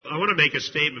I want to make a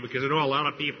statement because I know a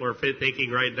lot of people are thinking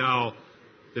right now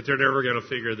that they're never going to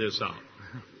figure this out.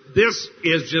 This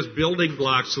is just building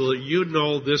blocks so that you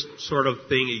know this sort of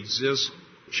thing exists.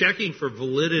 Checking for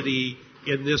validity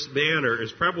in this manner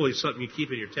is probably something you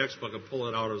keep in your textbook and pull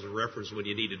it out as a reference when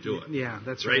you need to do it. Yeah,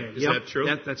 that's right. Is that true?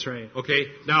 That's right. Okay.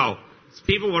 Now,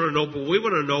 people want to know, but we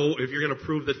want to know if you're going to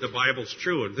prove that the Bible's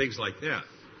true and things like that.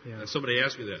 Yeah. Somebody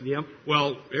asked me that. Yep.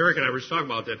 Well, Eric and I were talking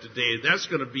about that today. That's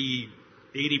going to be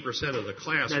 80% of the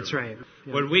class. That's right.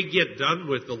 Yep. When we get done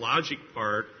with the logic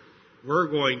part, we're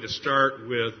going to start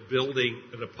with building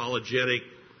an apologetic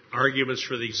arguments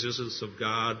for the existence of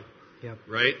God. Yep.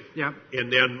 Right? Yep.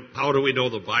 And then how do we know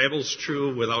the Bible's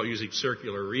true without using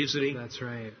circular reasoning? That's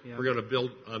right. Yep. We're going to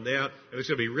build on that. And it's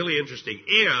going to be really interesting.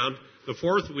 And the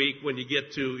fourth week, when you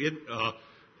get to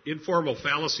informal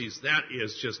fallacies, that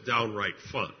is just downright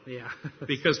fun. Yeah.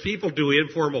 Because people do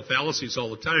informal fallacies all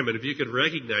the time, and if you can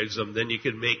recognize them, then you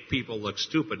can make people look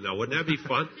stupid. Now, wouldn't that be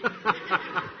fun?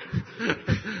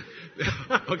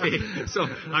 Okay, so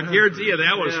I guarantee you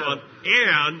that was fun.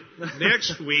 And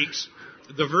next week's,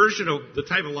 the version of the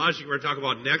type of logic we're talking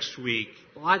about next week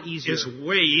a lot easier. Is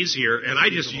way easier, and I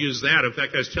just use that. In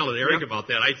fact, I was telling Eric about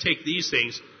that. I take these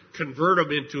things, convert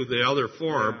them into the other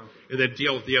form, and then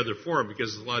deal with the other form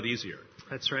because it's a lot easier.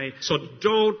 That's right. So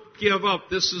don't give up.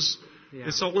 This is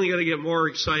it's only going to get more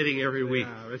exciting every week.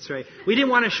 Yeah, that's right. We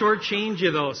didn't want to shortchange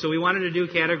you, though, so we wanted to do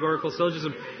categorical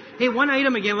syllogism. Hey, one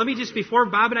item again. Let me just, before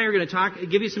Bob and I are going to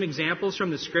give you some examples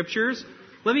from the Scriptures,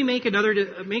 let me make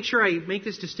sure I make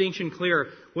this distinction clear.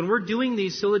 When we're doing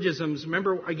these syllogisms,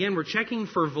 remember, again, we're checking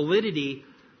for validity,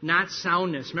 not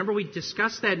soundness. Remember, we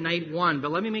discussed that night one,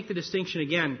 but let me make the distinction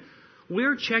again.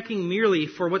 We're checking merely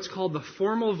for what's called the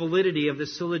formal validity of the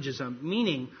syllogism,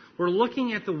 meaning we're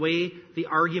looking at the way the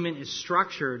argument is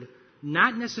structured,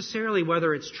 not necessarily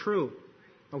whether it's true.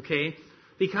 Okay?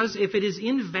 Because if it is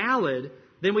invalid,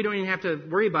 then we don't even have to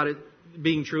worry about it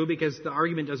being true because the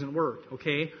argument doesn't work.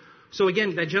 Okay? So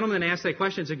again, that gentleman that asked that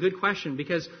question is a good question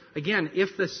because, again,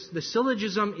 if the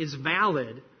syllogism is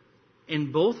valid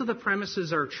and both of the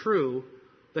premises are true,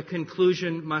 the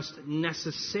conclusion must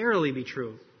necessarily be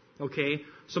true. Okay?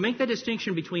 So make that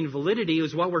distinction between validity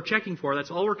is what we're checking for.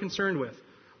 That's all we're concerned with.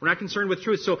 We're not concerned with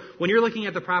truth. So when you're looking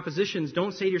at the propositions,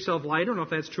 don't say to yourself, well, I don't know if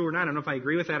that's true or not. I don't know if I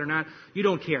agree with that or not. You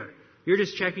don't care. You're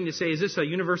just checking to say, is this a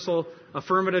universal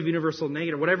affirmative, universal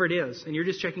negative, whatever it is. And you're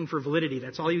just checking for validity.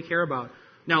 That's all you care about.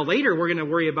 Now, later, we're going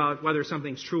to worry about whether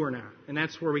something's true or not. And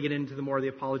that's where we get into the more of the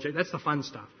apologetic. That's the fun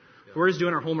stuff. Yeah. We're just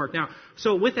doing our homework now.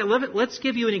 So with that, let's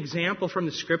give you an example from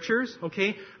the Scriptures,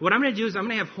 okay? What I'm going to do is I'm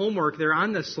going to have homework. They're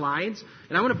on the slides.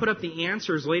 And I'm going to put up the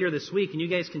answers later this week. And you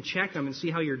guys can check them and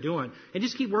see how you're doing. And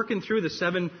just keep working through the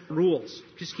 7 rules.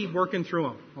 Just keep working through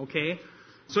them, okay?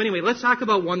 So anyway, let's talk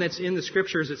about one that's in the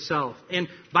Scriptures itself. And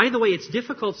by the way, it's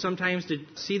difficult sometimes to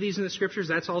see these in the Scriptures.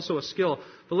 That's also a skill.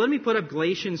 But let me put up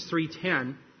Galatians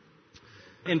 3:10.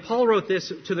 And Paul wrote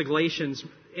this to the Galatians,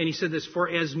 and he said this, "For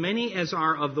as many as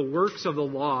are of the works of the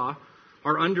law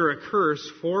are under a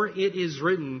curse, for it is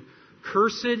written,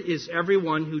 Cursed is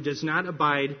everyone who does not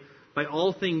abide by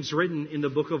all things written in the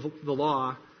book of the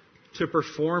law to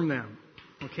perform them."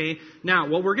 Okay? Now,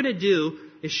 what we're going to do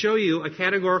is show you a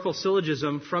categorical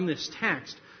syllogism from this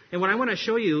text. And what I want to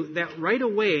show you that right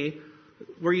away,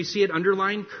 where you see it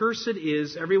underlined, cursed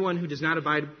is everyone who does not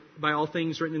abide by all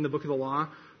things written in the book of the law.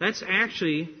 That's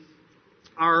actually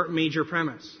our major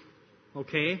premise.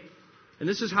 Okay? And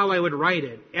this is how I would write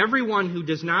it. Everyone who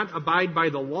does not abide by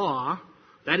the law,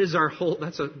 that's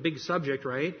a big subject,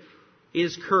 right?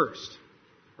 Is cursed.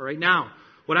 All right? Now,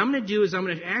 what I'm going to do is I'm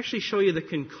going to actually show you the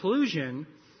conclusion.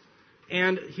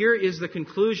 And here is the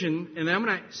conclusion, and then I'm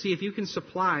going to see if you can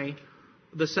supply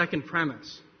the second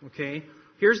premise. Okay?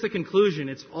 Here's the conclusion.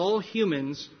 It's all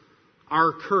humans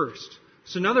are cursed.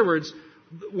 So in other words,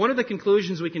 one of the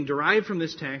conclusions we can derive from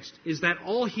this text is that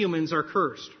all humans are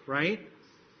cursed, right?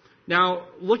 Now,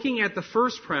 looking at the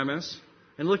first premise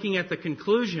and looking at the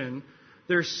conclusion,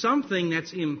 there's something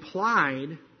that's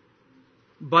implied,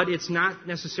 but it's not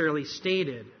necessarily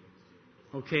stated.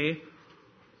 Okay?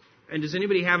 And does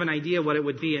anybody have an idea what it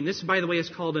would be? And this, by the way, is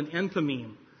called an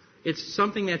enthymeme. It's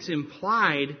something that's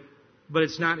implied, but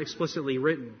it's not explicitly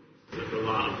written. The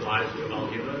law applies to all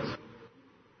humans?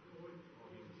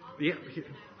 Yeah.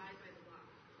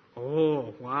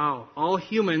 Oh, wow. All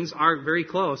humans are very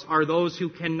close, are those who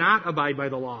cannot abide by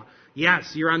the law.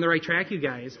 Yes, you're on the right track, you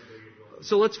guys.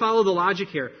 So let's follow the logic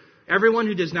here. Everyone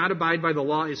who does not abide by the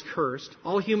law is cursed.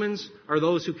 All humans are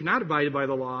those who cannot abide by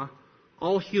the law.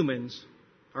 All humans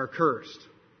are cursed.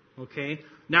 Okay?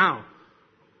 Now,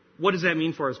 what does that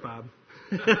mean for us, Bob?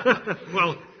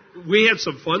 Well, We had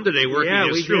some fun today working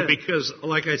this through did. because,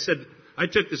 like I said, I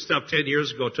took this stuff 10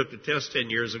 years ago, took the test 10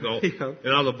 years ago, Yep.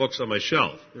 and all the books on my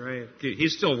shelf. Right.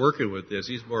 He's still working with this.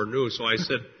 He's more new. So I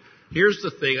said, here's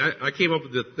the thing. I came up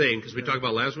with the thing, because we talked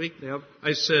about last week. Yep.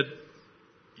 I said,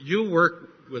 you work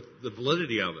with the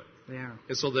validity of it. Yeah.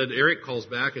 And so then Eric calls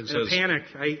back and says... In a panic.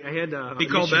 I had... He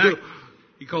called back.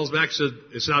 He calls back and said,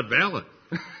 it's not valid.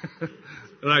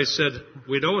 And I said,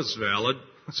 we know it's valid,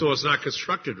 so it's not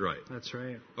constructed right. That's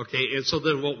right. Okay, and so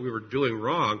then what we were doing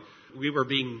wrong, we were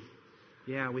being...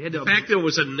 Yeah, we had to... The fact that it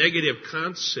was a negative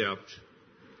concept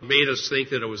made us think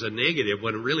that it was a negative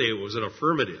when really it was an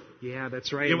affirmative. Yeah,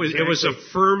 that's right. It was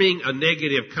affirming a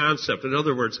negative concept. In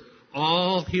other words,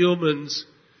 all humans...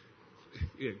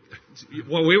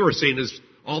 What we were saying is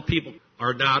all people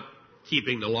are not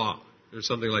keeping the law, or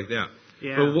something like that.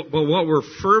 Yeah. But what we're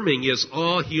affirming is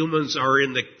all humans are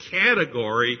in the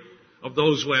category of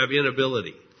those who have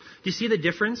inability. Do you see the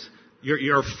difference?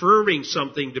 You're affirming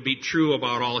something to be true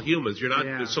about all humans. You're not.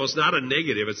 Yeah. So it's not a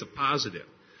negative; it's a positive.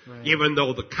 Right. Even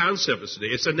though the concept is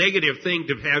it's a negative thing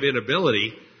to have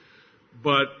inability,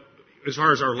 but as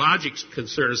far as our logic's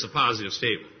concerned, it's a positive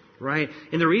statement. Right.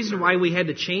 And the reason why we had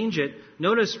to change it,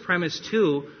 notice premise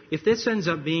 2, if this ends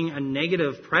up being a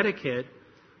negative predicate,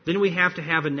 then we have to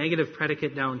have a negative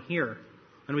predicate down here.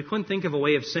 And we couldn't think of a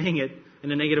way of saying it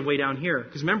in a negative way down here.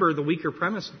 Because remember the weaker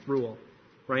premise rule,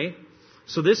 right?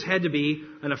 So this had to be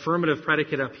an affirmative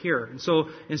predicate up here. And so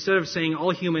instead of saying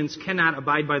all humans cannot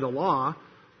abide by the law,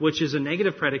 which is a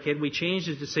negative predicate, we changed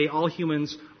it to say all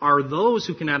humans are those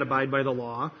who cannot abide by the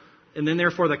law, and then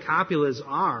therefore the copulas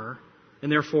are,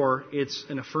 and therefore it's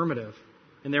an affirmative,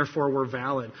 and therefore we're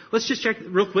valid. Let's just check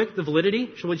real quick the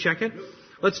validity. Shall we check it?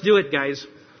 Let's do it, guys.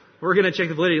 We're going to check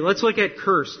the validity. Let's look at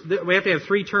cursed. We have to have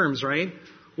 3 terms, right?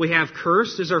 We have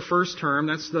cursed as our first term.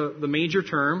 That's the major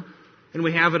term. And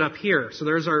we have it up here. So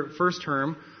there's our first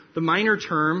term. The minor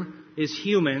term is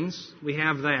humans. We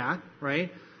have that,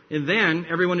 right? And then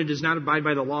everyone who does not abide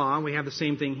by the law, we have the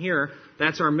same thing here.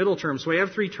 That's our middle term. So we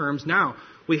have 3 terms. Now,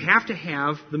 we have to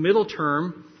have the middle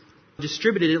term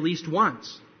distributed at least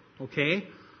once. Okay?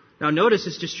 Now notice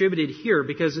it's distributed here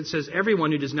because it says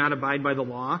everyone who does not abide by the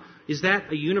law. Is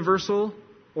that a universal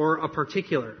or a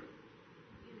particular?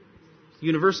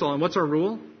 Universal. And what's our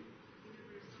rule?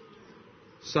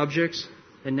 Subjects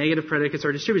and negative predicates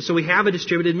are distributed. So we have a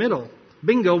distributed middle.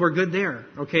 Bingo, we're good there.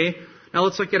 Okay? Now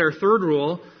let's look at our third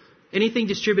rule. Anything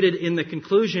distributed in the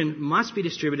conclusion must be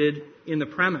distributed in the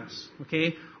premise.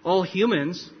 Okay? All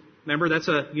humans, remember that's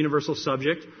a universal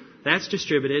subject. That's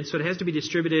distributed, so it has to be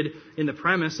distributed in the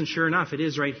premise, and sure enough, it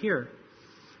is right here.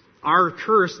 Our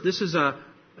curse, this is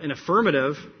an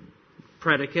affirmative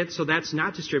predicate, so that's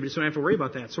not distributed, so we don't have to worry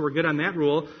about that. So we're good on that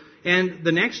rule. And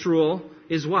the next rule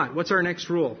is what? What's our next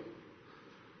rule?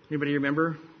 Anybody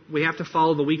remember? We have to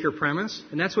follow the weaker premise,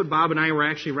 and that's what Bob and I were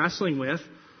actually wrestling with.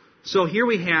 So here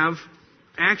we have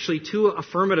actually 2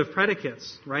 affirmative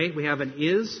predicates, right? We have an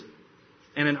is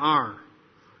and an are.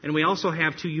 And we also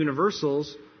have 2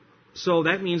 universals. So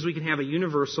that means we can have a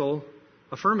universal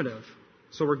affirmative.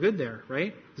 So we're good there,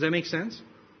 right? Does that make sense?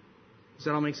 Does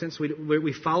that all make sense?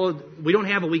 We followed. We don't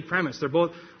have a weak premise. They're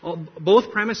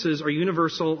both premises are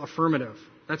universal affirmative.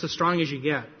 That's as strong as you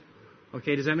get.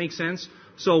 Okay, does that make sense?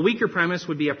 So a weaker premise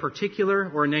would be a particular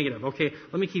or a negative. Okay,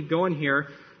 let me keep going here.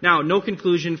 Now, no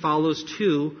conclusion follows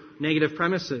 2 negative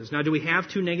premises. Now, do we have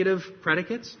 2 negative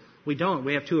predicates? We don't.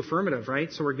 We have 2 affirmative,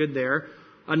 right? So we're good there.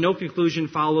 A no conclusion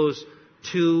follows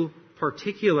 2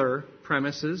 particular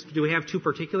premises. Do we have 2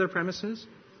 particular premises?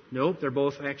 Nope. They're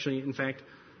both actually, in fact,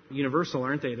 universal,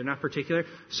 aren't they? They're not particular.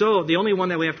 So the only one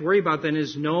that we have to worry about then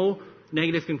is no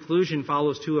negative conclusion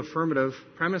follows 2 affirmative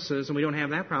premises, and we don't have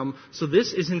that problem. So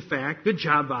this is, in fact, good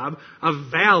job, Bob, a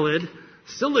valid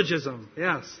syllogism.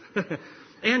 Yes.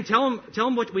 And tell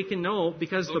them what we can know,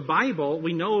 because the Bible,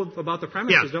 we know about the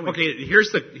premises, don't we? Okay,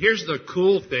 here's the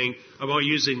cool thing about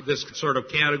using this sort of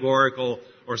categorical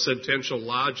or sentential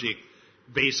logic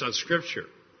based on Scripture.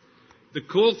 The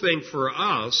cool thing for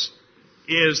us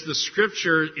is the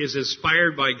Scripture is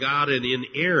inspired by God and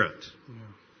inerrant. Yeah.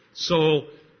 So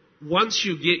once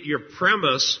you get your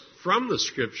premise from the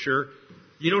Scripture,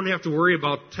 you don't have to worry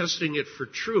about testing it for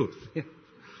truth. Yeah.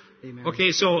 Amen.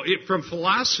 Okay, so from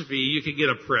philosophy, you can get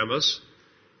a premise,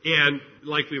 and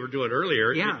like we were doing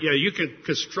earlier, you can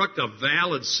construct a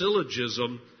valid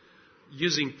syllogism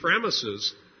using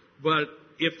premises, but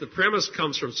if the premise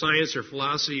comes from science or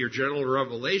philosophy or general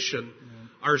revelation,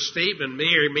 our statement may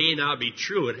or may not be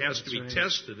true. It has to be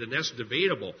tested, and that's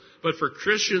debatable. But for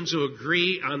Christians who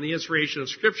agree on the inspiration of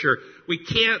Scripture, we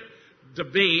can't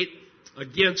debate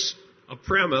against a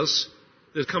premise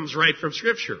that comes right from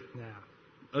Scripture. Yeah.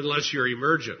 unless you're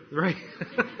emergent. Right.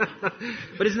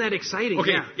 But isn't that exciting?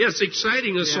 Okay, Yeah. yes,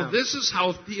 exciting. Yeah. So this is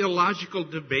how theological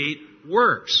debate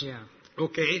works. Yeah.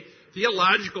 Okay?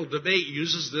 Theological debate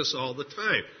uses this all the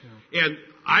time. Yeah. And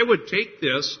I would take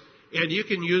this, and you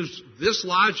can use this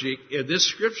logic in this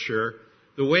scripture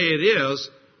the way it is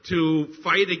to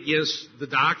fight against the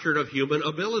doctrine of human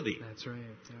ability. That's right.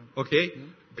 Yeah. Okay?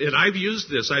 Yeah. And I've used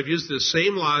this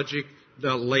same logic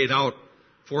not laid out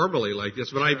formally like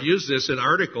this, but sure. I've used this in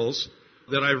articles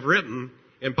that I've written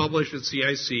and published at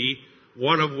CIC,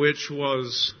 one of which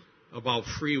was about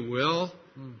free will.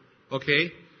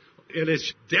 Okay? And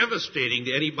it's devastating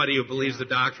to anybody who believes the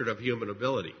doctrine of human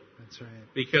ability. That's right.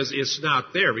 Because it's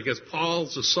not there. Because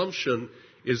Paul's assumption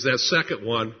is that second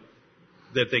one,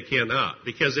 that they cannot.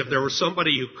 Because if there was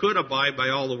somebody who could abide by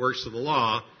all the works of the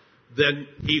law, then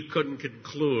he couldn't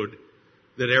conclude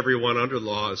that everyone under the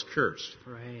law is cursed.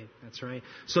 Right, that's right.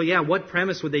 So yeah, what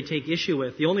premise would they take issue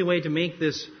with? The only way to make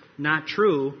this not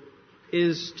true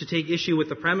is to take issue with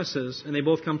the premises, and they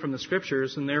both come from the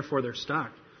scriptures, and therefore they're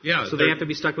stuck. Yeah. So they have to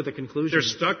be stuck with the conclusion. They're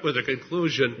stuck with a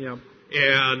conclusion. Yeah.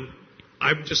 And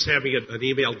I'm just having an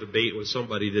email debate with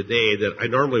somebody today that I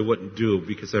normally wouldn't do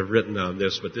because I've written on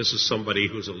this, but this is somebody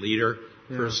who's a leader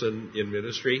person in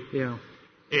ministry. Yeah.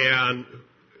 And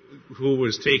who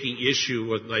was taking issue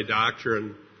with my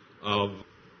doctrine of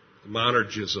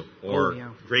monergism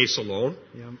or grace alone.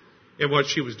 Yeah. And what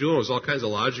she was doing was all kinds of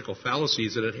logical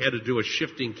fallacies, and it had to do with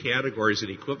shifting categories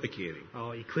and equivocating.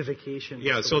 Oh, equivocation.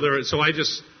 Yeah, so I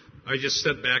just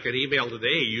sent back an email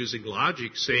today using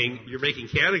logic saying you're making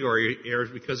category errors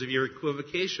because of your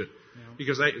equivocation. Yeah.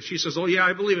 Because she says, oh yeah,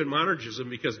 I believe in monergism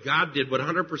because God did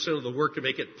 100% of the work to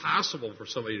make it possible for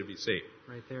somebody to be saved.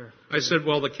 Right there. I said,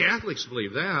 well, the Catholics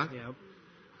believe that. Yeah.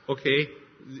 Okay.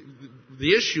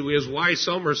 The issue is why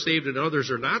some are saved and others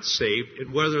are not saved,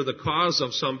 and whether the cause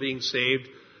of some being saved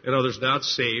and others not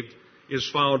saved is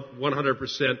found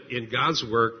 100% in God's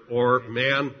work or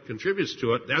man contributes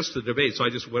to it. That's the debate. So I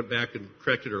just went back and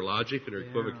corrected her logic and her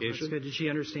equivocation. That's good. Did she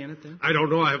understand it then? I don't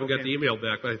know. I haven't got the email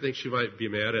back, but I think she might be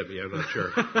mad at me. I'm not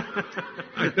sure.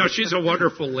 No, she's a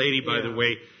wonderful lady, by the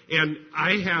way. And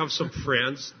I have some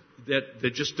friends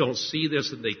that just don't see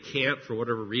this and they can't for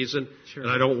whatever reason. Sure.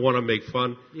 And I don't want to make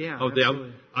fun of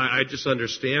them. I just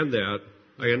understand that.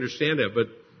 I understand that. But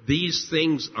these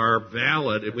things are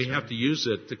valid, and we have to use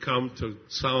it to come to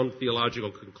sound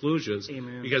theological conclusions.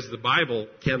 Amen. Because the Bible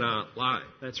cannot lie.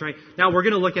 That's right. Now we're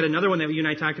going to look at another one that you and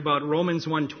I talked about, Romans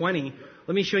 1:20.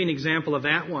 Let me show you an example of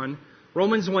that one.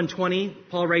 Romans 1:20,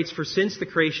 Paul writes, "For since the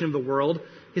creation of the world,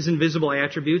 his invisible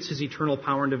attributes, his eternal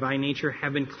power and divine nature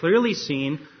have been clearly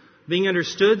seen, being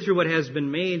understood through what has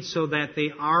been made, so that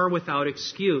they are without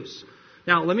excuse."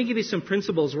 Now, let me give you some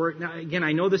principles. Now, again,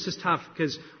 I know this is tough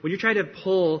because when you're trying to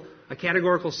pull a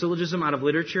categorical syllogism out of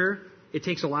literature, it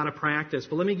takes a lot of practice.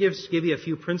 But let me give you a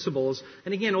few principles.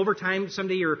 And again, over time,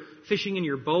 someday you're fishing in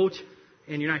your boat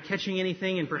and you're not catching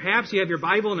anything, and perhaps you have your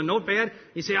Bible and a notepad.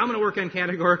 You say, I'm going to work on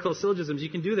categorical syllogisms. You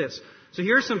can do this. So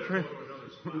here's some...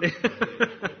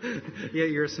 Yeah,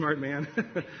 you're a smart man.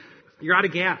 You're out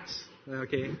of gas.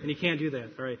 Okay, and you can't do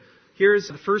that. All right. Here's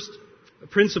the first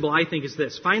principle, I think, is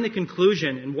this. Find the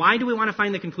conclusion. And why do we want to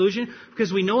find the conclusion?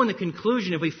 Because we know in the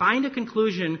conclusion, if we find a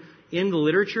conclusion in the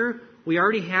literature, we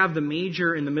already have the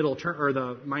major and the middle term, or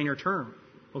the minor term.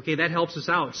 Okay, that helps us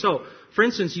out. So, for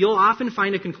instance, you'll often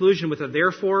find a conclusion with a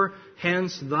therefore,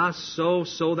 hence, thus, so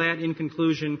that, in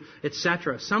conclusion,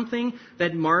 etc. Something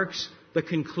that marks the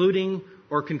concluding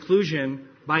or conclusion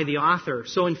by the author.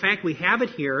 So, in fact, we have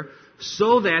it here,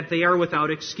 so that they are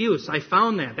without excuse. I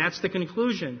found that. That's the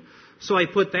conclusion. So I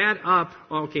put that up.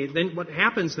 Okay, then what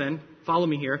happens then, follow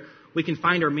me here, we can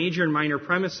find our major and minor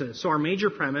premises. So our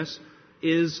major premise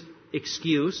is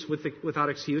excuse, without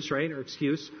excuse, right, or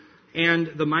excuse.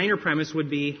 And the minor premise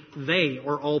would be they,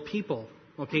 or all people.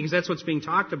 Okay, because that's what's being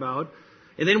talked about.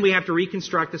 And then we have to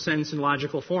reconstruct the sentence in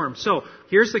logical form. So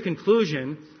here's the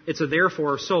conclusion. It's a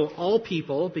therefore. So all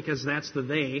people, because that's the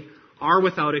they, are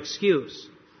without excuse.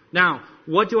 Now,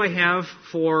 what do I have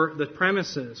for the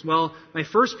premises? Well, my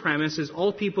first premise is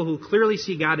all people who clearly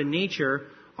see God in nature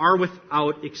are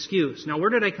without excuse. Now, where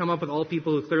did I come up with all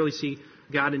people who clearly see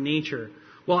God in nature?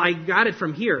 Well, I got it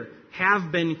from here.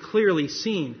 Have been clearly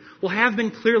seen. Well, have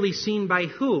been clearly seen by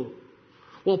who?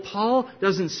 Well, Paul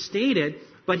doesn't state it,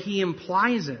 but he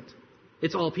implies it.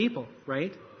 It's all people,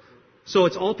 right? So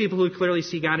it's all people who clearly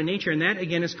see God in nature. And that,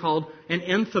 again, is called an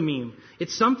enthymeme.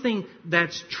 It's something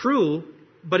that's true,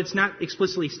 but it's not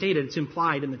explicitly stated. It's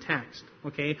implied in the text.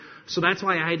 Okay? So that's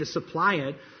why I had to supply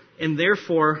it. And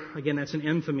therefore, again, that's an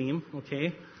enthymeme.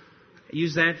 Okay?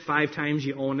 Use that 5 times,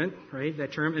 you own it, right,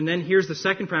 that term. And then here's the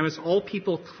second premise. All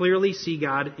people clearly see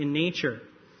God in nature.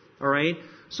 All right?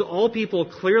 So all people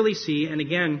clearly see, and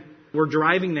again, we're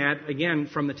deriving that, again,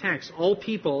 from the text. All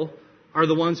people are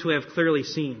the ones who have clearly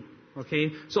seen.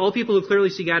 Okay? So all people who clearly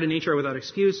see God in nature are without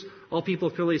excuse. All people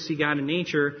who clearly see God in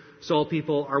nature, so all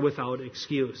people are without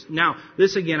excuse. Now,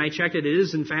 this again, I checked it. It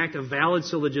is, in fact, a valid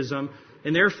syllogism.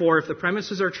 And therefore, if the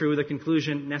premises are true, the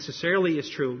conclusion necessarily is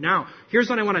true. Now, here's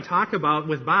what I want to talk about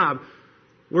with Bob.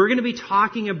 We're going to be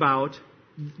talking about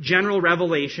general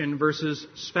revelation versus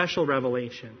special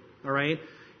revelation. All right?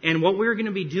 And what we're going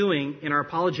to be doing in our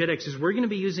apologetics is we're going to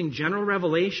be using general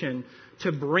revelation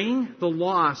to bring the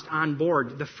lost on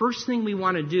board. The first thing we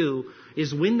want to do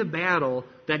is win the battle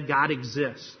that God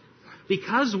exists.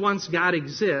 Because once God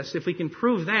exists, if we can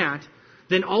prove that,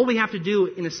 then all we have to do,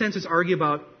 in a sense, is argue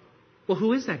about, well,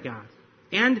 who is that God?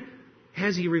 And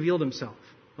has He revealed Himself?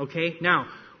 Okay? Now,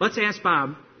 let's ask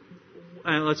Bob,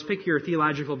 let's pick your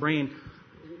theological brain.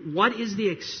 What is the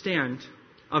extent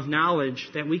of knowledge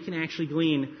that we can actually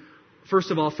glean,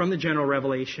 first of all, from the general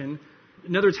revelation?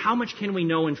 In other words, how much can we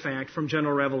know, in fact, from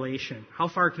general revelation? How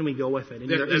far can we go with it?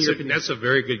 That's a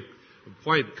very good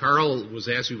point. Carl was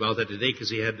asking about that today because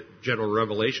he had general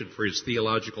revelation for his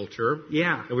theological term.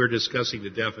 Yeah. And we were discussing the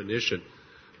definition.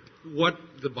 What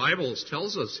the Bible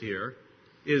tells us here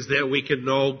is that we can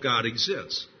know God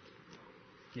exists.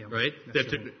 Yeah, right?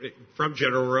 From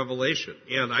general revelation.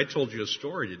 And I told you a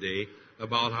story today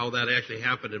about how that actually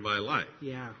happened in my life.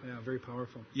 Yeah, very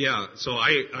powerful. Yeah, so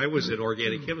I was in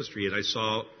organic chemistry, and I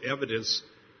saw evidence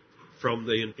from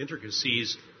the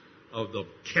intricacies of the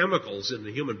chemicals in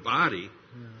the human body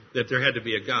that there had to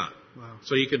be a God. Wow.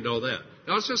 So you can know that.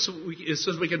 Now it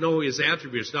says we can know His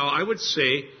attributes. Now I would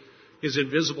say His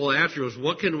invisible attributes.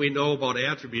 What can we know about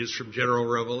attributes from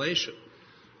general revelation?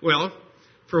 Well,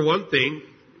 for one thing,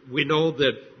 we know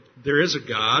that there is a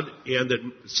God and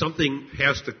that something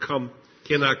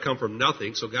cannot come from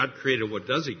nothing. So God created what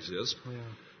does exist. Yeah.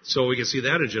 So we can see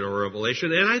that in general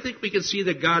revelation. And I think we can see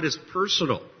that God is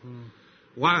personal.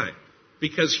 Why?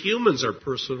 Because humans are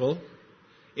personal,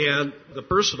 and the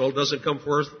personal doesn't come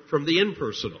forth from the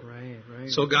impersonal. Right.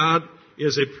 So God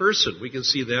is a person. We can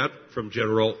see that from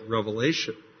general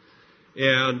revelation.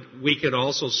 And we can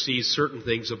also see certain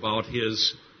things about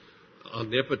His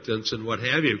omnipotence and what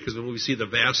have you, because when we see the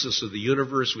vastness of the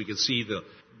universe, we can see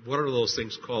what are those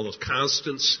things called, those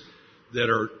constants that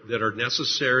are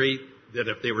necessary, that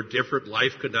if they were different,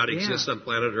 life could not exist on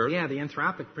planet Earth. Yeah, the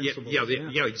anthropic principles.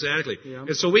 Yeah, exactly. Yeah.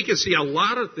 And so we can see a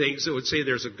lot of things that would say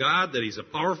there's a God, that He's a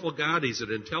powerful God, He's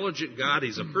an intelligent God,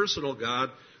 He's a personal God.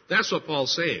 That's what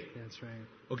Paul's saying. That's right.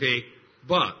 Okay,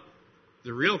 but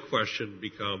the real question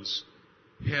becomes,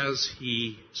 has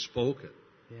He spoken?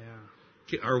 Yeah.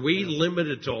 Are we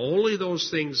limited to only those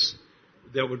things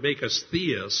that would make us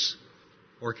theists,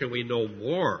 or can we know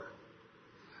more?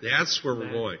 That's where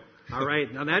we're going. All right.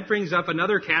 Now that brings up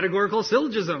another categorical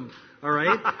syllogism. All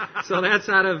right. So that's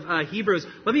out of Hebrews.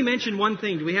 Let me mention one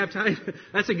thing. Do we have time?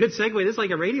 That's a good segue. This is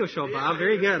like a radio show, Bob.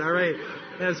 Very good. All right.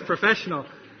 That's professional.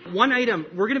 One item.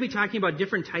 We're going to be talking about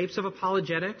different types of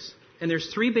apologetics, and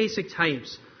there's 3 basic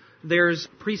types. There's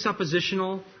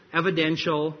presuppositional,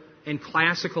 evidential, and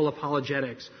classical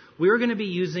apologetics. We're going to be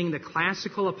using the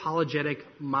classical apologetic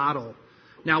model.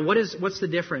 Now, what's the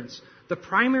difference? The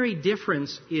primary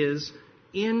difference is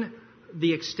in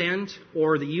the extent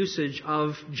or the usage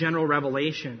of general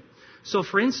revelation. So,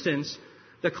 for instance,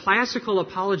 the classical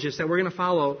apologists that we're going to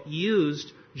follow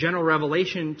used general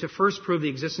revelation to first prove the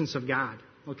existence of God.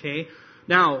 Okay?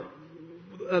 Now,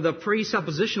 the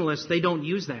presuppositionalists, they don't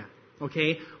use that.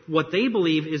 Okay? What they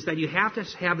believe is that you have to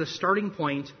have the starting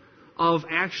point of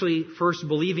actually first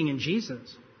believing in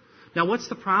Jesus. Now, what's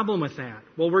the problem with that?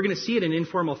 Well, we're going to see it in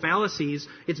informal fallacies.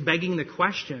 It's begging the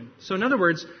question. So, in other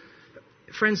words,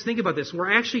 friends, think about this.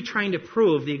 We're actually trying to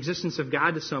prove the existence of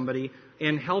God to somebody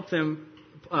and help them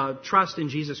trust in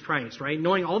Jesus Christ, right?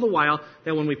 Knowing all the while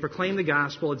that when we proclaim the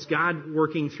gospel, it's God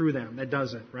working through them that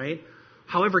does it, right?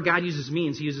 However, God uses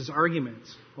means. He uses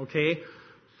arguments, okay?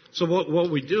 So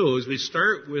what we do is we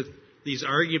start with these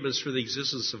arguments for the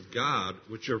existence of God,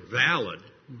 which are valid,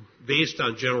 based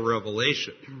on general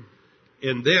revelation.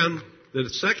 And then the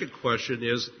second question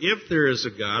is, if there is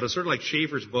a God, it's sort of like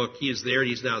Schaeffer's book, He is there and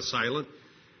He's not silent.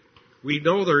 We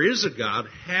know there is a God.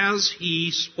 Has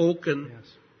He spoken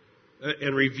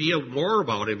and revealed more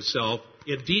about Himself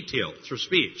in detail through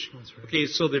speech? That's right. Okay,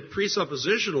 so the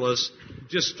presuppositionalist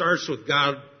just starts with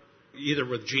God, either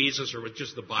with Jesus or with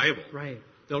just the Bible. Right.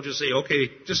 They'll just say, okay,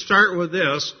 just start with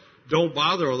this, don't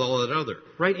bother with all that other.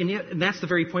 Right, and that's the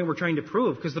very point we're trying to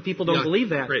prove, because the people don't believe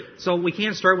that. Right. So we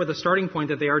can't start with a starting point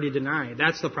that they already deny.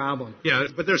 That's the problem. Yeah,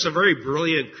 but there's some very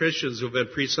brilliant Christians who've been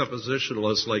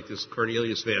presuppositionalists, like this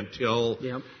Cornelius Van Til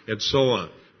and so on.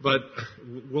 But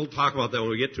we'll talk about that when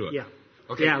we get to it. Yeah.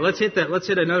 Okay. Yeah, let's hit that. Let's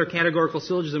hit another categorical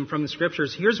syllogism from the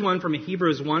Scriptures. Here's one from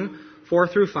Hebrews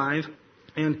 1:4-5.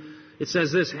 And it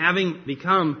says this: having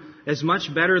become as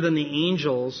much better than the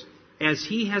angels, as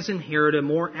he has inherited a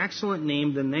more excellent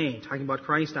name than they. Talking about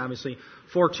Christ, obviously.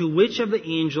 For to which of the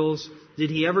angels did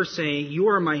he ever say, "You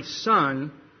are my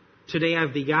son, today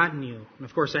I've begotten you"? And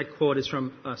of course that quote is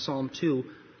from Psalm 2.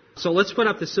 So let's put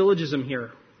up the syllogism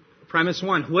here. Premise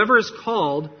 1. Whoever is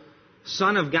called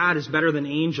Son of God is better than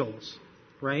angels.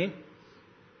 Right?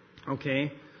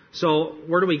 Okay. So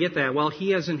where do we get that? Well,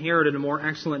 he has inherited a more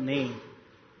excellent name.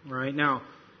 All right. Now,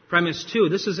 premise 2.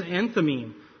 This is an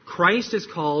enthymeme. Christ is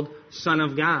called Son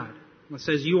of God. It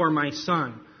says, "You are my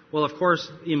son." Well, of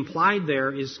course, implied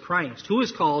there is Christ. Who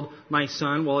is called my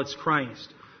son? Well, it's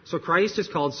Christ. So Christ is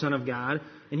called Son of God.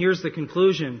 And here's the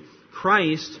conclusion.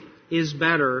 Christ is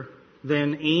better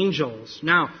than angels.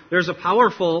 Now,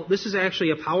 this is actually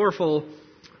a powerful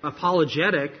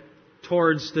apologetic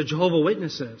towards the Jehovah's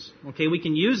Witnesses. Okay, we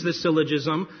can use this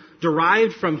syllogism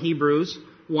derived from Hebrews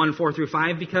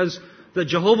 1:4-5 because the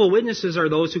Jehovah's Witnesses are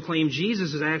those who claim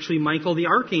Jesus is actually Michael the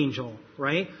Archangel,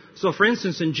 right? So, for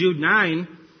instance, in Jude 9,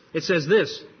 it says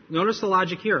this. Notice the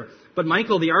logic here. But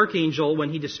Michael the Archangel, when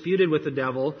he disputed with the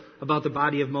devil about the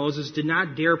body of Moses, did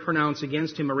not dare pronounce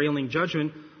against him a railing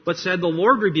judgment, but said, "The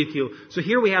Lord rebuke you." So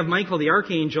here we have Michael the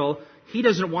Archangel. He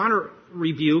doesn't want to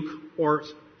rebuke or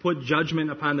put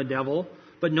judgment upon the devil.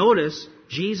 But notice,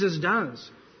 Jesus does.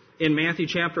 In Matthew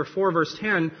chapter 4, verse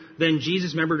 10, then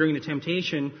Jesus, remember during the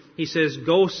temptation, he says,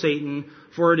 "Go, Satan,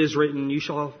 for it is written, you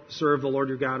shall serve the Lord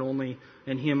your God only,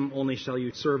 and him only shall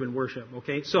you serve and worship."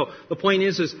 Okay, so the point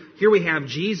is here we have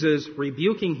Jesus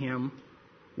rebuking him,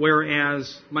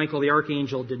 whereas Michael the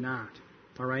Archangel did not.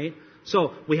 All right?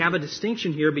 So we have a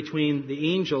distinction here between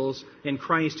the angels and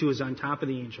Christ, who is on top of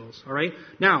the angels. All right?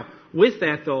 Now, with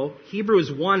that, though,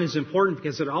 Hebrews 1 is important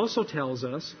because it also tells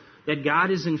us that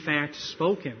God is in fact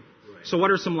spoken. Right. So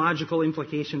what are some logical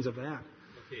implications of that?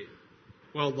 Okay.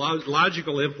 Well,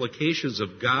 logical implications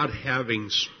of God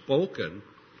having spoken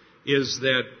is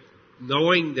that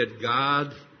knowing that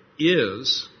God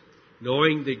is,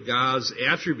 knowing that God's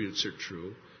attributes are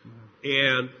true,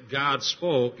 and God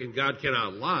spoke, and God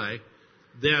cannot lie,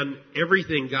 then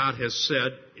everything God has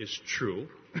said is true.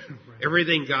 Right.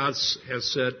 Everything God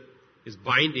has said is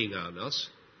binding on us,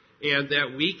 and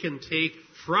that we can take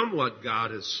from what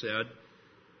God has said,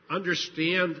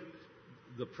 understand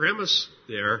the premise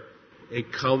there,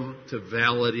 and come to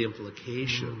valid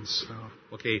implications.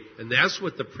 Okay, and that's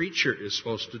what the preacher is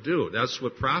supposed to do. That's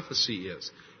what prophecy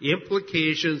is.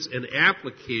 Implications and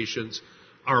applications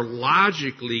are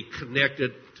logically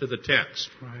connected to the text.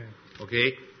 Right.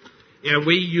 Okay? And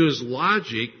we use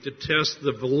logic to test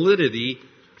the validity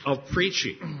of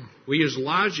preaching. We use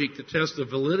logic to test the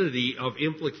validity of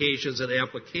implications and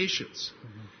applications.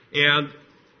 And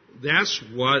that's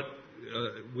what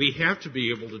we have to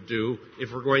be able to do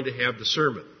if we're going to have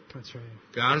discernment. That's right.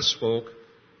 God spoke.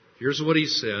 Here's what he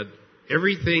said.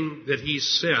 Everything that he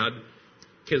said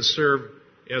can serve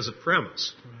as a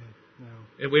premise. Right.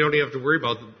 No. And we don't have to worry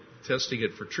about testing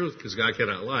it for truth because God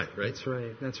cannot lie, right? That's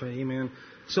right. That's right. Amen.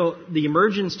 So the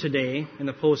emergents today and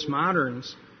the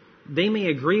postmoderns, they may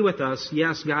agree with us,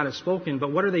 yes, God has spoken,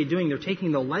 but what are they doing? They're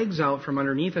taking the legs out from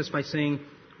underneath us by saying,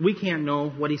 we can't know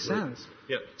what he says. Right.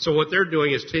 Yeah. So what they're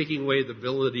doing is taking away the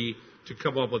ability to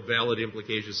come up with valid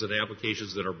implications and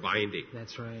applications that are binding.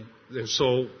 That's right. And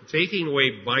so taking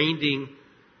away binding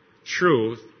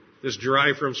truth that's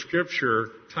derived from Scripture,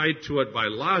 tied to it by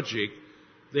logic,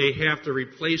 they have to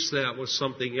replace that with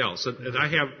something else. And I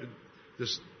have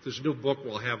this new book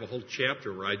will have a whole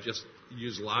chapter where I just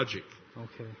use logic.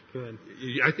 Okay, good.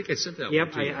 I think I sent that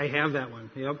one to you. Yep, I have that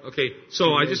one. Yep. Okay,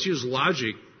 so I just use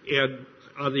logic and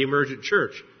on the emergent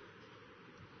church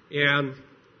and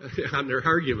on their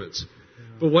arguments. Yeah.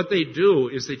 But what they do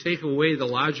is they take away the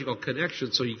logical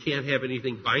connection so you can't have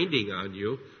anything binding on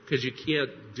you because you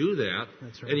can't do that.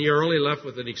 That's right. And you're only left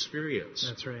with an experience.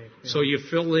 That's right. Yeah. So you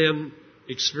fill in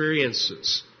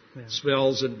experiences,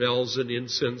 smells and bells and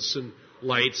incense and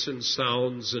lights and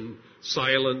sounds and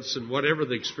silence and whatever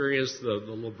the experience, the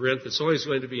labyrinth, it's always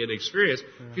going to be an experience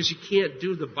because you can't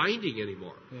do the binding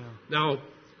anymore. Yeah. Now,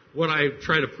 what I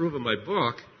try to prove in my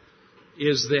book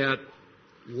is that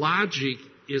logic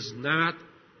is not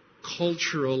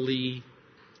culturally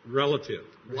relative.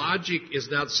 Right. Logic is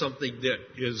not something that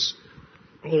is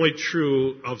only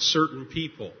true of certain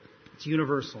people. It's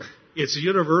universal. It's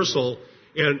universal,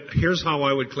 and here's how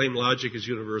I would claim logic is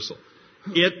universal.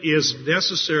 It is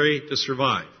necessary to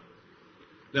survive.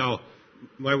 Now,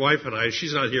 my wife and I,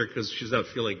 she's not here because she's not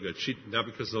feeling good. Not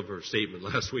because of her statement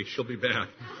last week. She'll be back.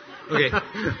 Okay.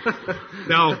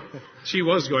 Now, she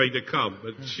was going to come,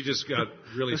 but she just got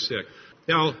really sick.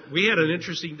 Now, we had an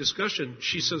interesting discussion.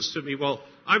 She says to me, well,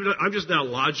 I'm just not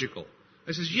logical.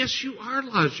 I says, yes, you are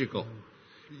logical.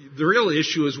 The real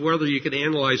issue is whether you can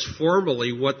analyze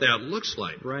formally what that looks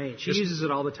like. Right. She uses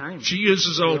it all the time. She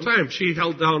uses it all the time. She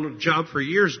held down a job for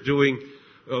years doing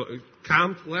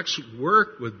complex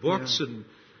work with books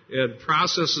and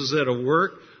processes at a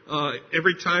work.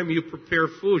 Every time you prepare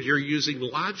food, you're using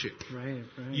logic. Right.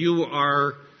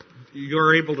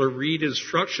 You're able to read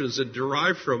instructions and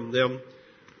derive from them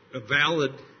a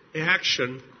valid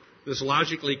action that's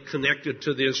logically connected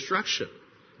to the instruction.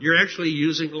 You're actually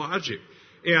using logic.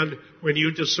 And when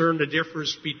you discern the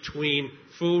difference between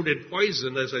food and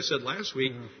poison, as I said last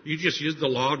week, you just use the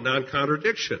law of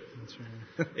non-contradiction. That's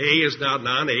right. A is not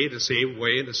non-A the same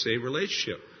way in the same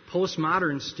relationship.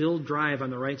 Postmoderns still drive on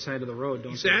the right side of the road,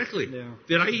 don't Exactly. they? Yeah.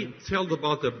 Did I tell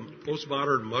about the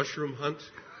postmodern mushroom hunt?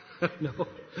 No.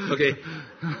 Okay.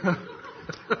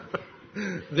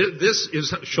 This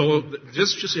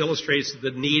just illustrates the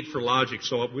need for logic,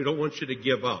 so we don't want you to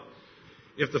give up.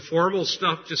 If the formal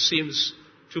stuff just seems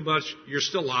too much, you're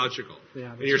still logical.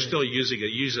 Yeah, and you're still using it.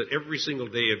 You use it every single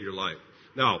day of your life.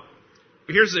 Now,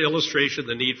 here's the illustration of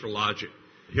the need for logic.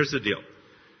 Here's the deal.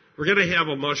 We're going to have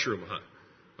a mushroom hunt,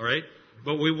 all right?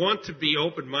 But we want to be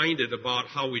open-minded about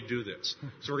how we do this.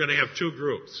 So we're going to have two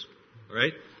groups, all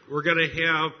right? We're going to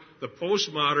have the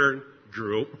postmodern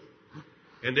group,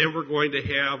 and then we're going to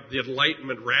have the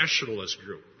Enlightenment rationalist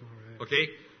group, okay?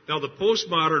 Now, the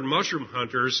postmodern mushroom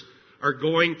hunters are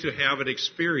going to have an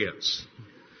experience.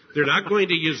 They're not going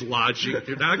to use logic.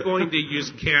 They're not going to use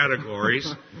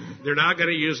categories. They're not going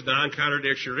to use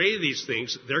non-contradiction or any of these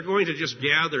things. They're going to just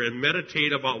gather and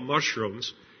meditate about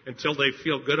mushrooms until they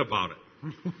feel good about it.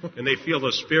 And they feel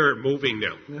the Spirit moving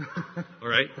them. All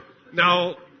right?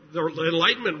 Now, the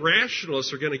Enlightenment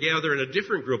rationalists are going to gather in a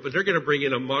different group, and they're going to bring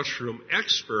in a mushroom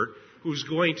expert who's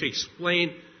going to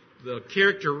explain the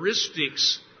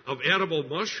characteristics of edible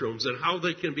mushrooms and how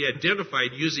they can be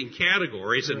identified using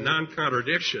categories and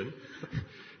non-contradiction,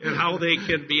 and how they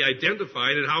can be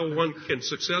identified and how one can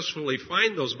successfully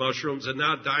find those mushrooms and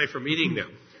not die from eating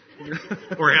them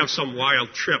or have some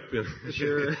wild trip.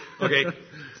 Sure. Okay.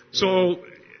 So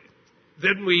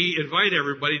then we invite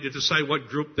everybody to decide what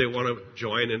group they want to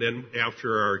join, and then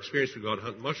after our experience, we go out and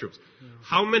hunt mushrooms. Yeah.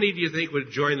 How many do you think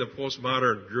would join the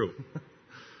postmodern group?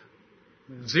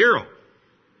 Yeah. 0.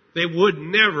 They would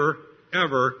never,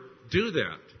 ever do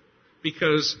that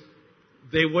because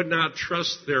they would not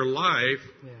trust their life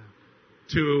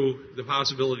to the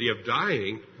possibility of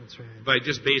dying by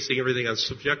just basing everything on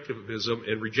subjectivism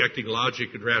and rejecting logic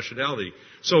and rationality.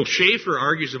 So Schaeffer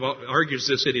argues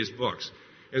this in his books.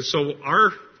 And so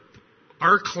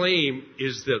our claim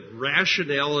is that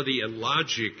rationality and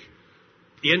logic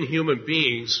in human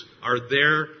beings are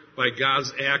there by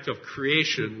God's act of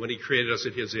creation when He created us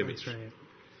in His image. That's right.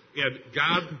 And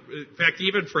God, in fact,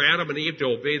 even for Adam and Eve to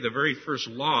obey the very first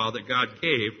law that God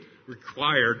gave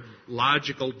required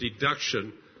logical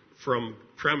deduction from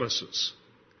premises.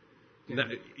 Yeah.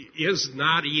 Is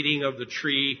not eating of the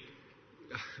tree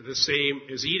the same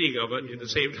as eating of it at the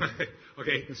same time?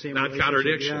 Okay, not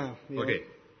contradiction. Yeah. Okay.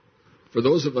 For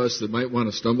those of us that might want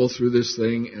to stumble through this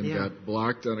thing and got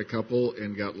blocked on a couple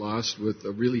and got lost with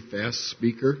a really fast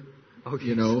speaker,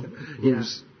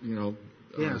 who's,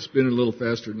 spinning a little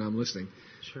faster than I'm listening.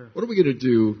 Sure. What are we going to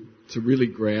do to really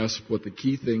grasp what the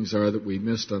key things are that we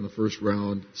missed on the first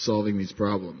round solving these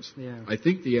problems? Yeah. I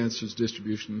think the answer is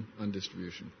distribution on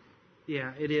distribution.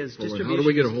 Yeah, it is. Distribution. How do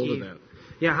we get a hold of that?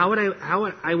 Yeah, how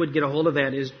I would get a hold of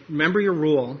that is, remember your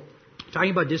rule.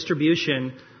 Talking about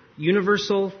distribution,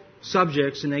 universal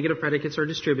subjects and negative predicates are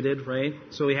distributed, right?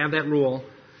 So we have that rule.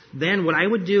 Then what I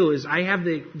would do is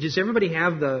does everybody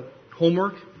have the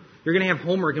homework? You're going to have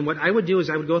homework, and what I would do is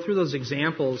I would go through those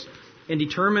examples and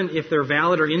determine if they're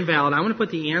valid or invalid. I want to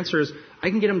put the answers. I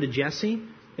can get them to Jesse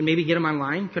and maybe get them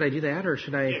online. Could I do that, or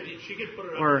should I? Yeah, she could put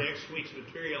it on next week's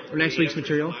material. Or next week's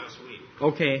material? Last week.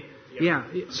 Okay. Yeah.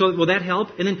 So will that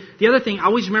help? And then the other thing,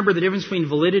 always remember the difference between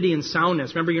validity and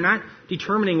soundness. Remember, you're not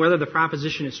determining whether the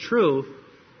proposition is true.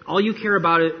 All you care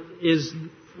about is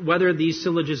whether these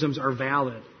syllogisms are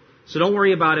valid. So don't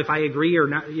worry about if I agree or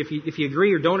not. If you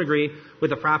agree or don't agree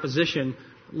with a proposition,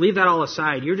 leave that all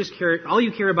aside. All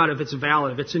you care about if it's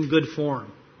valid, if it's in good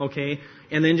form. Okay?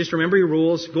 And then just remember your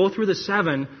rules, go through the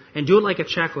 7, and do it like a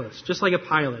checklist, just like a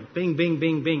pilot. Bing, bing,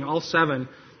 bing, bing, all 7,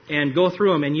 and go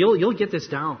through them, and you'll get this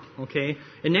down. Okay?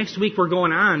 And next week we're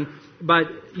going on, but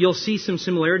you'll see some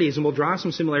similarities, and we'll draw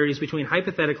some similarities between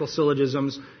hypothetical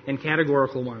syllogisms and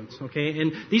categorical ones. Okay?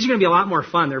 And these are going to be a lot more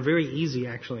fun. They're very easy,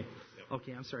 actually.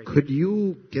 Okay, I'm sorry. Could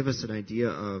you give us an idea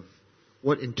of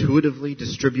what intuitively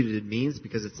distributed means?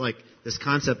 Because it's like this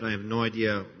concept, I have no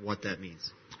idea what that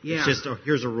means. Yeah. It's just,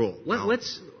 here's a rule.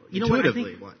 Let's,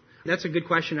 intuitively, what? That's a good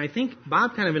question. I think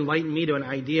Bob kind of enlightened me to an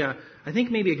idea. I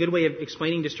think maybe a good way of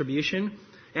explaining distribution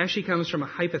actually comes from a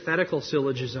hypothetical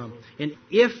syllogism. And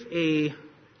if a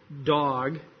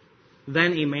dog,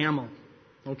 then a mammal.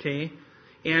 Okay?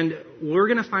 And we're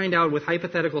going to find out with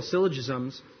hypothetical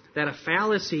syllogisms that a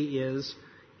fallacy is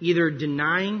either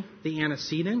denying the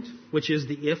antecedent, which is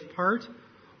the if part,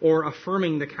 or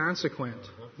affirming the consequent.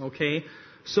 Okay?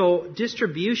 So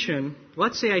distribution,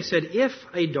 let's say I said if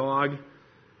a dog,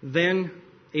 then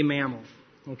a mammal.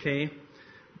 Okay?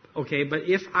 Okay, but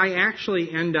if I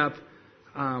actually end up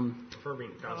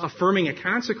affirming a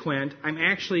consequent, I'm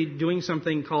actually doing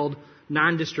something called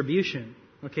non-distribution.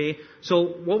 Okay? So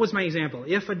what was my example?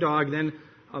 If a dog, then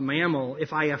a mammal,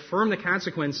 if I affirm the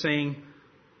consequence saying,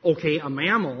 okay, a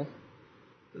mammal,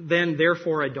 then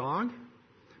therefore a dog?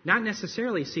 Not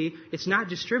necessarily, see, it's not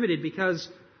distributed because,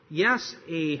 yes,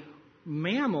 a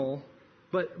mammal,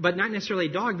 but not necessarily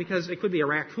a dog because it could be a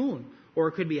raccoon or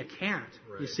it could be a cat,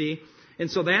 right. You see? And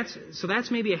so that's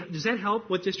maybe, does that help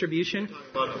with distribution? You're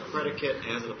talking about a predicate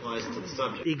as it applies to the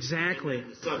subject. Exactly.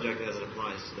 And the subject as it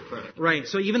applies to the predicate. Right.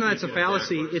 So even though that's a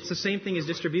fallacy, it's the same thing as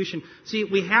distribution. See,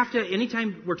 we have to,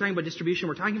 anytime we're talking about distribution,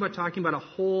 we're talking about a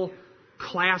whole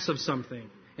class of something.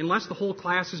 Unless the whole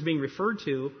class is being referred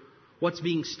to, what's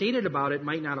being stated about it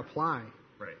might not apply.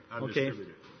 Right. Undistributed.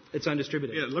 Okay. It's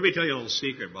undistributed. Yeah, let me tell you a little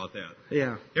secret about that.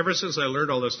 Yeah. Ever since I learned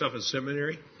all this stuff in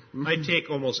seminary, I take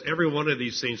almost every one of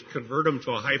these things, convert them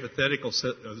to a hypothetical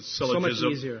syllogism, so much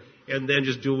easier. And then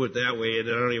just do it that way, and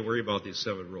I don't even worry about these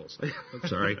 7 rules. I'm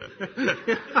sorry.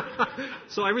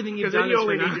 So everything you've done is you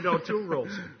only need to know 2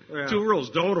 rules. Yeah. 2 rules.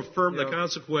 Don't affirm the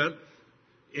consequent,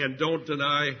 and don't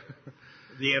deny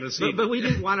the antecedent. But we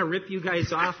didn't want to rip you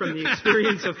guys off from the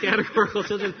experience of categorical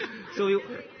syllogism. So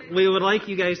we would like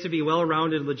you guys to be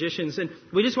well-rounded logicians. And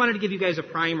we just wanted to give you guys a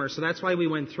primer, so that's why we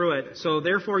went through it. So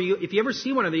therefore, if you ever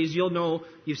see one of these, you'll know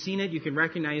you've seen it, you can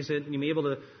recognize it, and you'll be able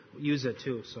to use it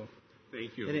too. So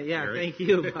thank you. Thank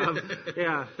you, Bob.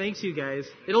 Yeah, thanks you guys.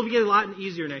 It'll get a lot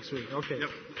easier next week. Okay. Yep.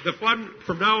 The fun,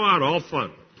 from now on, all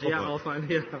fun. All fun.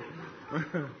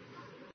 Yeah.